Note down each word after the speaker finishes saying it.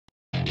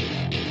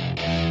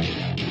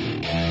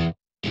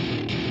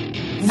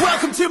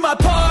Welcome to my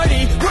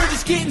party, we're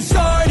just getting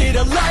started.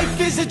 A life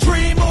is a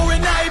dream or a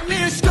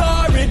nightmare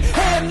scarring.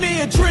 Hand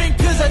me a drink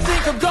cause I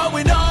think I'm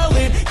going all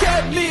in.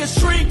 Get me a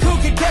shrink who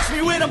can catch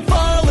me when I'm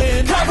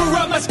falling. Cover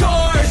up my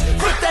scars,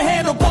 flip the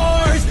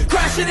handlebars.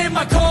 Crashing in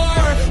my car,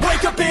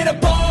 wake up in a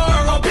bar.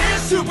 I'll be a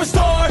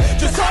superstar,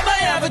 just on my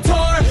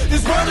avatar.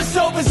 This world is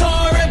so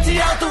bizarre, empty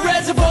out the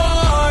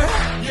reservoir.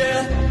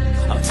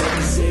 Yeah, I'm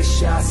taking 6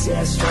 shots,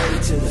 yeah,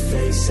 straight to the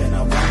face. And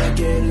I wanna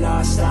get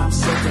lost, I'm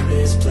sick of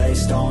this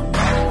place. Don't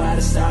know how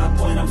to stop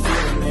when I'm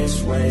feeling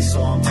this way.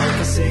 So I'm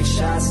taking 6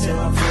 shots till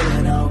I'm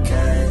feeling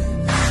okay.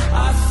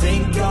 I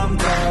think I'm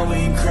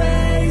going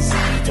crazy,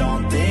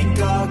 don't think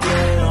I'll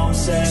get home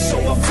safe. So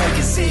I'm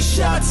taking 6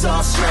 shots,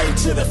 all straight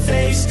to the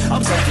face.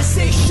 I'm taking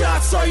 6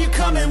 shots, are you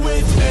coming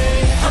with me?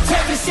 I'm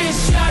taking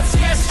 6 shots,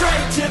 yeah,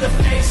 straight to the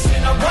face.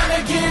 And I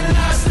wanna get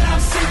lost, I'm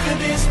sick of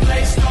this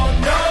place.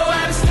 Don't know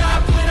how to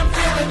stop when I'm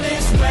feeling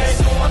this way.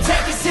 So I'm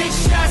taking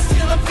 6 shots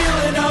till I'm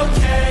feeling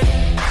okay.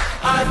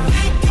 I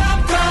think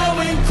I'm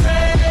going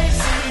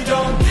crazy,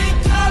 don't think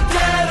I'll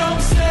get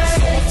home safe.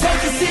 So I'm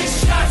taking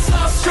 6 shots,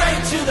 all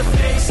straight to the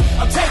face.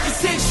 I'm taking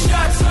 6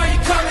 shots, are you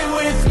coming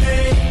with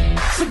me?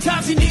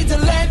 Sometimes you need to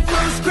let